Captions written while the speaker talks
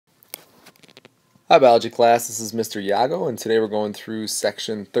Hi biology class, this is Mr. Yago, and today we're going through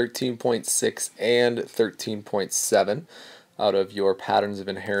section 13.6 and 13.7 out of your Patterns of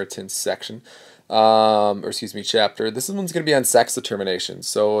Inheritance section, chapter. This one's going to be on sex determination.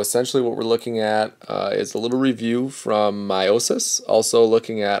 So essentially what we're looking at is a little review from meiosis, also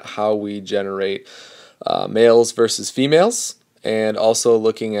looking at how we generate males versus females, and also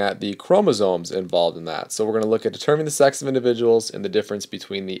looking at the chromosomes involved in that. So we're going to look at determining the sex of individuals and the difference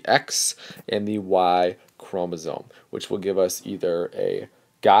between the X and the Y chromosome, which will give us either a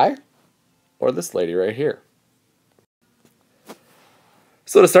guy or this lady right here.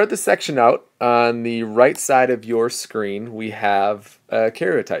 So to start this section out, on the right side of your screen we have a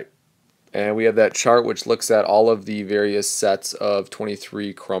karyotype. And we have that chart which looks at all of the various sets of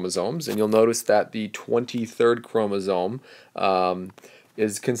 23 chromosomes. And you'll notice that the 23rd chromosome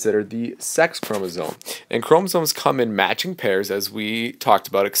is considered the sex chromosome. And chromosomes come in matching pairs, as we talked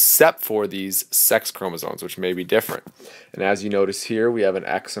about, except for these sex chromosomes, which may be different. And as you notice here, we have an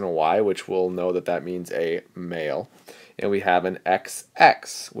X and a Y, which we'll know that that means a male. And we have an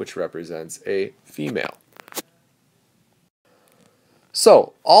XX, which represents a female.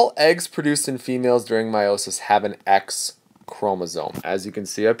 So, all eggs produced in females during meiosis have an X chromosome. As you can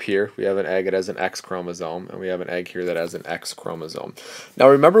see up here, we have an egg that has an X chromosome, and we have an egg here that has an X chromosome. Now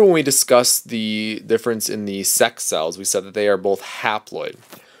remember when we discussed the difference in the sex cells, we said that they are both haploid.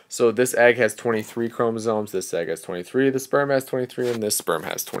 So this egg has 23 chromosomes, this egg has 23, the sperm has 23, and this sperm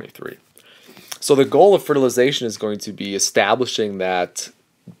has 23. So the goal of fertilization is going to be establishing that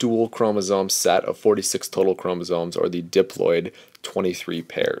dual chromosome set of 46 total chromosomes, or the diploid 23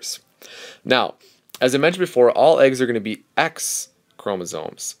 pairs. Now, as I mentioned before, all eggs are going to be X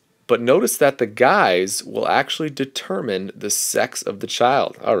chromosomes, but notice that the guys will actually determine the sex of the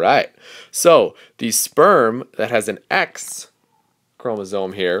child. All right, so the sperm that has an X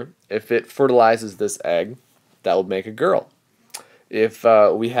chromosome here, if it fertilizes this egg, that will make a girl. If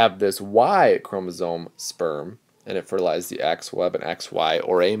we have this Y chromosome sperm and it fertilizes the X, we'll have an XY,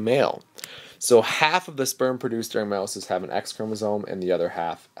 or a male. So half of the sperm produced during meiosis have an X chromosome and the other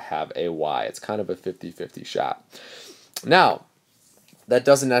half have a Y. It's kind of a 50-50 shot. Now, that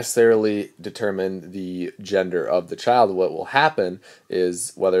doesn't necessarily determine the gender of the child. What will happen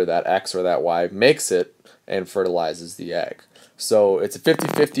is whether that X or that Y makes it and fertilizes the egg. So it's a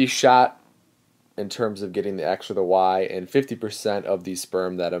 50-50 shot in terms of getting the X or the Y, and 50% of the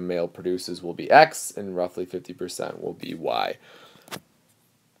sperm that a male produces will be X, and roughly 50% will be Y.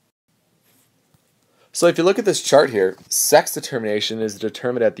 So if you look at this chart here, sex determination is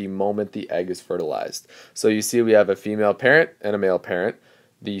determined at the moment the egg is fertilized. So you see we have a female parent and a male parent.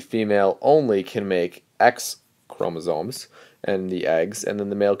 The female only can make X chromosomes and the eggs, and then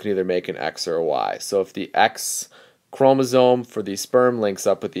the male can either make an X or a Y. So if the X chromosome for the sperm links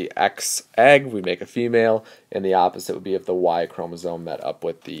up with the X egg, we make a female, and the opposite would be if the Y chromosome met up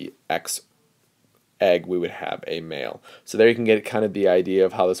with the X egg, we would have a male. So there you can get kind of the idea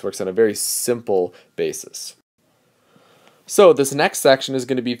of how this works on a very simple basis. So this next section is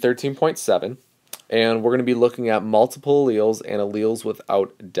going to be 13.7, and we're going to be looking at multiple alleles and alleles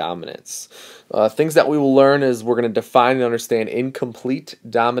without dominance. Things that we will learn is we're going to define and understand incomplete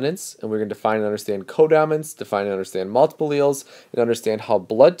dominance, and we're going to define and understand codominance, define and understand multiple alleles, and understand how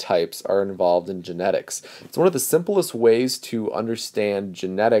blood types are involved in genetics. It's one of the simplest ways to understand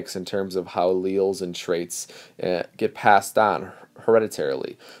genetics in terms of how alleles and traits get passed on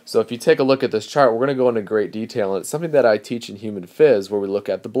hereditarily. So if you take a look at this chart, we're going to go into great detail, and it's something that I teach in human phys, where we look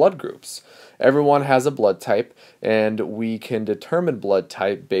at the blood groups. Everyone has a blood type, and we can determine blood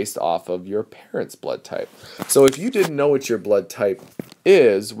type based off of your parents' blood type. So if you didn't know what your blood type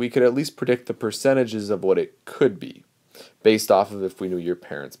is, we could at least predict the percentages of what it could be based off of if we knew your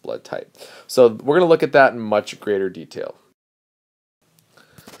parents' blood type. So we're going to look at that in much greater detail.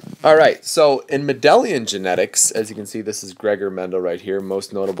 Alright, so in Mendelian genetics, as you can see, this is Gregor Mendel right here,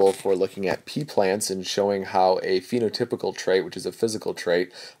 most notable for looking at pea plants and showing how a phenotypical trait, which is a physical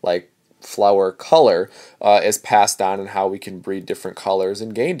trait, like flower color, is passed on, and how we can breed different colors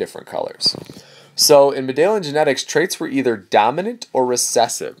and gain different colors. So in Mendelian genetics, traits were either dominant or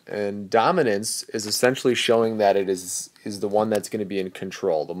recessive, and dominance is essentially showing that it is the one that's going to be in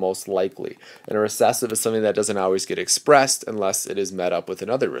control, the most likely. And a recessive is something that doesn't always get expressed unless it is met up with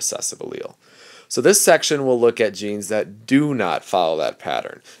another recessive allele. So this section will look at genes that do not follow that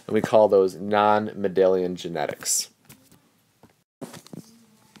pattern, and we call those non-Mendelian genetics.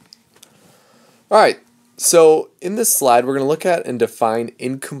 Alright, so in this slide we're going to look at and define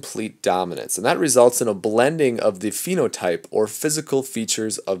incomplete dominance, and that results in a blending of the phenotype or physical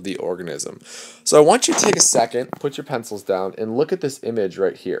features of the organism. So I want you to take a second, put your pencils down, and look at this image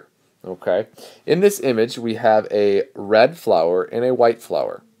right here. Okay, in this image we have a red flower and a white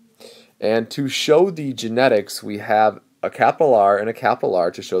flower. And to show the genetics, we have a capital R and a capital R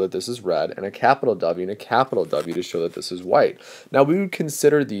to show that this is red, and a capital W and a capital W to show that this is white. Now we would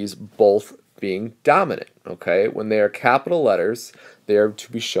consider these both being dominant, okay? When they are capital letters, they are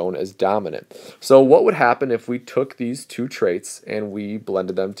to be shown as dominant. So what would happen if we took these two traits and we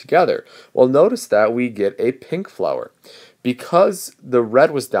blended them together? Well, notice that we get a pink flower. Because the red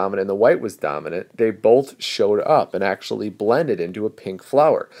was dominant and the white was dominant, they both showed up and actually blended into a pink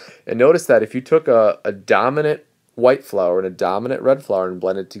flower. And notice that if you took a dominant white flower and a dominant red flower and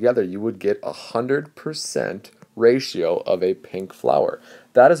blended together, you would get 100% ratio of a pink flower.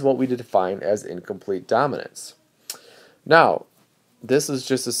 That is what we define as incomplete dominance. Now, this is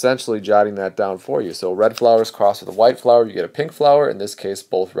just essentially jotting that down for you. So red flowers cross with a white flower, you get a pink flower. In this case,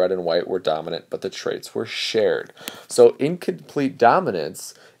 both red and white were dominant, but the traits were shared. So incomplete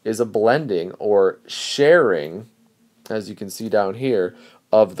dominance is a blending or sharing, as you can see down here,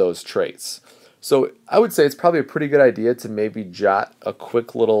 of those traits. So I would say it's probably a pretty good idea to maybe jot a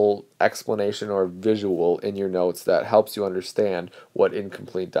quick little explanation or visual in your notes that helps you understand what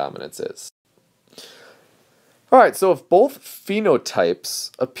incomplete dominance is. Alright, so if both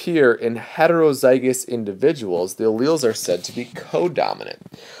phenotypes appear in heterozygous individuals, the alleles are said to be codominant.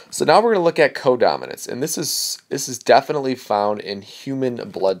 So now we're going to look at codominance, and this is definitely found in human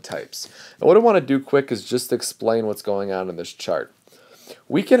blood types. And what I want to do quick is just explain what's going on in this chart.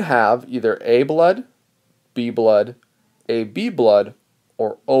 We can have either A blood, B blood, AB blood,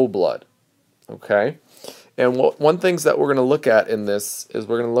 or O blood. Okay? And one things that we're going to look at in this is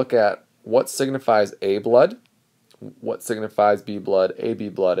we're going to look at what signifies A blood, what signifies B blood, AB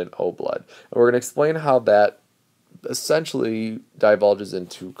blood, and O blood. And we're going to explain how that essentially divulges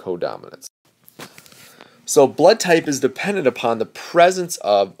into codominance. So blood type is dependent upon the presence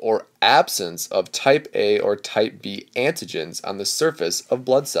of or absence of type A or type B antigens on the surface of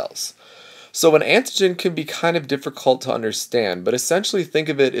blood cells. So an antigen can be kind of difficult to understand, but essentially think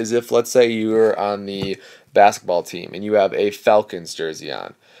of it as if, let's say, you're on the basketball team and you have a Falcons jersey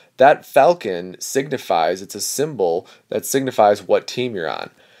on. That falcon signifies, it's a symbol that signifies what team you're on.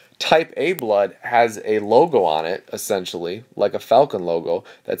 Type A blood has a logo on it, essentially, like a falcon logo,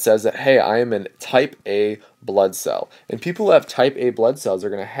 that says that, hey, I am in type A blood cell. And people who have type A blood cells are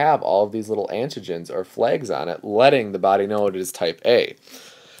going to have all of these little antigens or flags on it, letting the body know it is type A.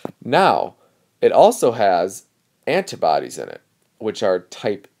 Now, it also has antibodies in it, which are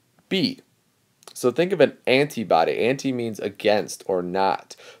type B. So think of an antibody. Anti means against or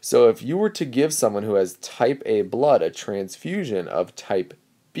not. So if you were to give someone who has type A blood a transfusion of type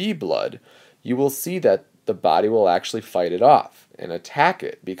B blood, you will see that the body will actually fight it off and attack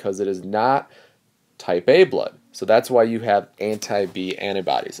it because it is not type A blood. So that's why you have anti-B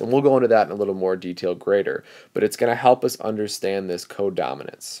antibodies. And we'll go into that in a little more detail greater, but it's going to help us understand this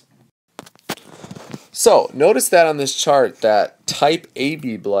codominance. So notice that on this chart that type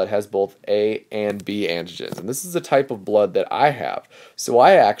AB blood has both A and B antigens. And this is the type of blood that I have. So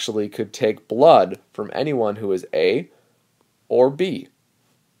I actually could take blood from anyone who is A or B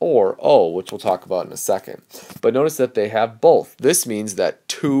or O, which we'll talk about in a second. But notice that they have both. This means that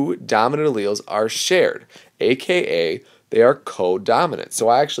two dominant alleles are shared, aka they are codominant. So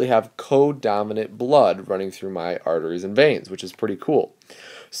I actually have codominant blood running through my arteries and veins, which is pretty cool.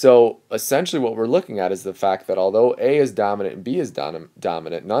 So essentially what we're looking at is the fact that although A is dominant and B is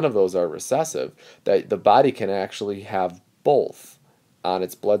dominant, none of those are recessive, that the body can actually have both on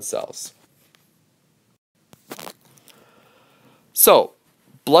its blood cells. So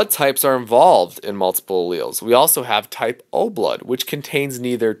blood types are involved in multiple alleles. We also have type O blood, which contains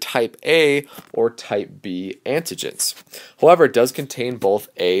neither type A or type B antigens. However, it does contain both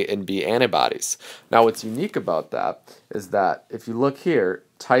A and B antibodies. Now, what's unique about that is that if you look here,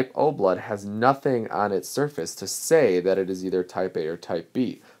 type O blood has nothing on its surface to say that it is either type A or type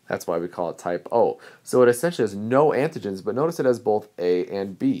B. That's why we call it type O. So it essentially has no antigens, but notice it has both A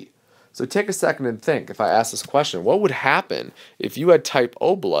and B. So take a second and think, if I ask this question, what would happen if you had type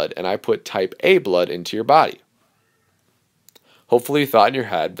O blood and I put type A blood into your body? Hopefully you thought in your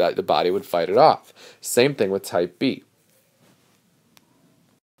head that the body would fight it off. Same thing with type B.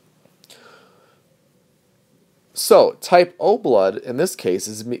 So type O blood in this case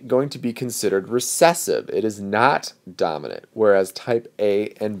is going to be considered recessive. It is not dominant, whereas type A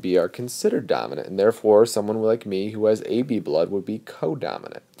and B are considered dominant, and therefore someone like me who has AB blood would be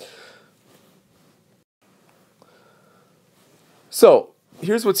codominant. So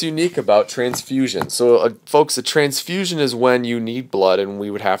here's what's unique about transfusion. So folks, a transfusion is when you need blood and we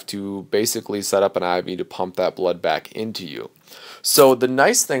would have to basically set up an IV to pump that blood back into you. So the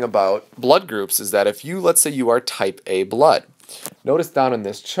nice thing about blood groups is that if you, let's say you are type A blood, notice down in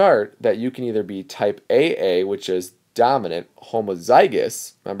this chart that you can either be type AA, which is dominant,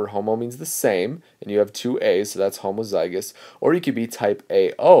 homozygous, remember homo means the same, and you have two A's, so that's homozygous, or you could be type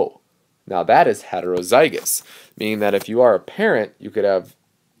AO. Now that is heterozygous, meaning that if you are a parent, you could have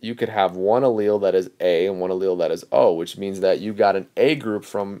one allele that is A and one allele that is O, which means that you got an A group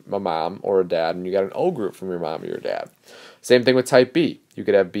from a mom or a dad, and you got an O group from your mom or your dad. Same thing with type B. You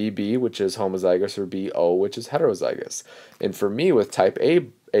could have BB, which is homozygous, or BO, which is heterozygous. And for me, with type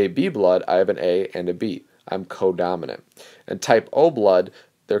AB blood, I have an A and a B. I'm codominant. And type O blood,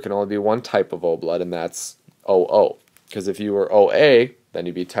 there can only be one type of O blood, and that's OO. Because if you were OA, then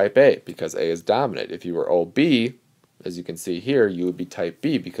you'd be type A, because A is dominant. If you were OB, as you can see here, you would be type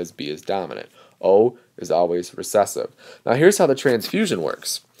B, because B is dominant. O is always recessive. Now here's how the transfusion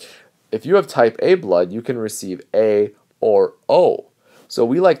works. If you have type A blood, you can receive A or O. So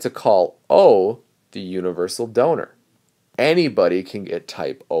we like to call O the universal donor. Anybody can get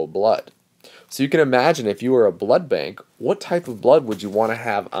type O blood. So you can imagine if you were a blood bank, what type of blood would you want to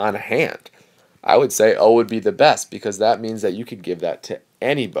have on hand? I would say O would be the best, because that means that you could give that to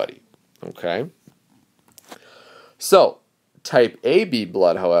anybody. Okay? So type AB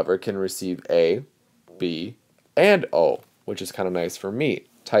blood, however, can receive A, B, and O, which is kind of nice for me.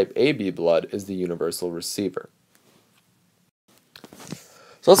 Type AB blood is the universal receiver.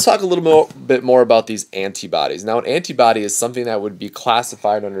 So let's talk a little bit more about these antibodies. Now, an antibody is something that would be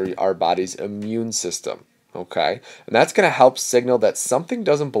classified under our body's immune system, okay? And that's going to help signal that something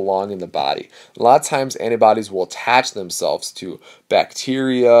doesn't belong in the body. A lot of times, antibodies will attach themselves to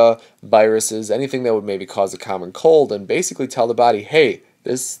bacteria, viruses, anything that would maybe cause a common cold, and basically tell the body, hey,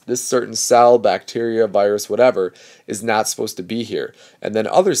 this certain cell, bacteria, virus, whatever, is not supposed to be here. And then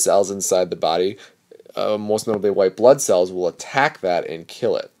other cells inside the body, most notably white blood cells, will attack that and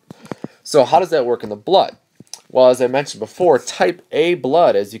kill it. So how does that work in the blood? Well, as I mentioned before, type A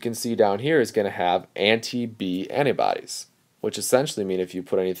blood, as you can see down here, is going to have anti-B antibodies, which essentially mean if you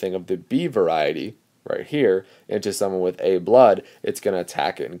put anything of the B variety right here into someone with A blood, it's going to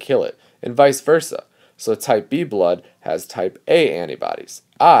attack it and kill it, and vice versa. So type B blood has type A antibodies.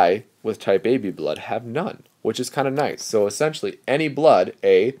 I, with type AB blood, have none, which is kind of nice. So essentially, any blood,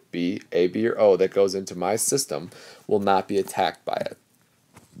 A, B, or O, that goes into my system will not be attacked by it.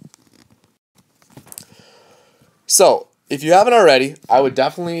 So, if you haven't already, I would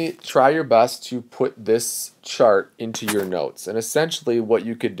definitely try your best to put this chart into your notes. And essentially what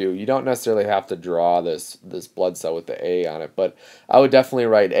you could do, you don't necessarily have to draw this blood cell with the A on it, but I would definitely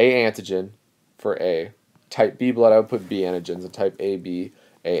write A antigen for A. Type B blood, I would put B antigens, and type AB,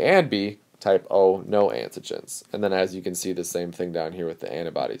 A and B. Type O, no antigens. And then as you can see, the same thing down here with the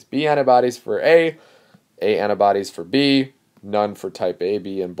antibodies. B antibodies for A antibodies for B, none for type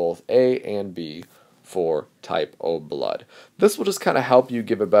AB, and both A and B for type O blood. This will just kind of help you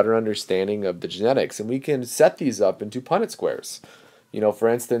give a better understanding of the genetics, and we can set these up into Punnett squares. You know, for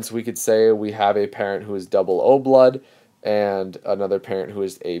instance, we could say we have a parent who is double O blood and another parent who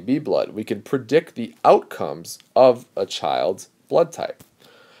is AB blood. We can predict the outcomes of a child's blood type.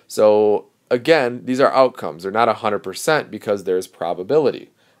 So again, these are outcomes. They're not 100% because there's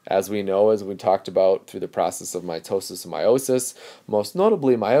probability. As we know, as we talked about through the process of mitosis and meiosis, most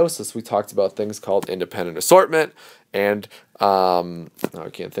notably meiosis, we talked about things called independent assortment and, I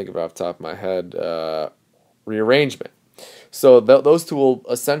can't think of it off the top of my head, rearrangement. So those two will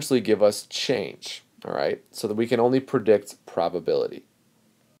essentially give us change, all right, so that we can only predict probability.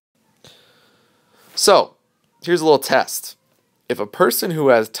 So here's a little test. If a person who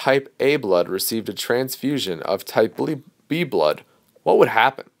has type A blood received a transfusion of type B blood, what would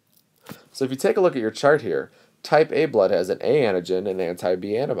happen? So if you take a look at your chart here, type A blood has an A antigen and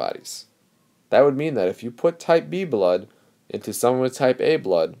anti-B antibodies. That would mean that if you put type B blood into someone with type A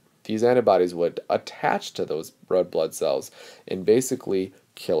blood, these antibodies would attach to those red blood cells and basically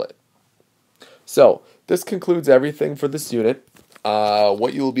kill it. So this concludes everything for this unit.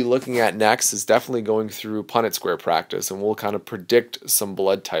 What you will be looking at next is definitely going through Punnett square practice, and we'll kind of predict some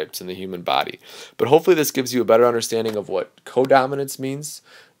blood types in the human body. But hopefully this gives you a better understanding of what codominance means,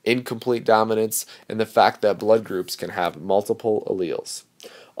 incomplete dominance, and the fact that blood groups can have multiple alleles.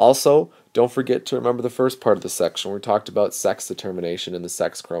 Also, don't forget to remember the first part of the section where we talked about sex determination and the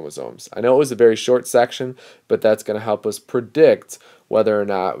sex chromosomes. I know it was a very short section, but that's going to help us predict whether or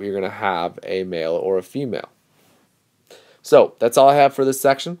not we're going to have a male or a female. So, that's all I have for this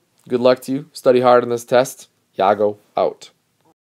section. Good luck to you. Study hard on this test. Yago out.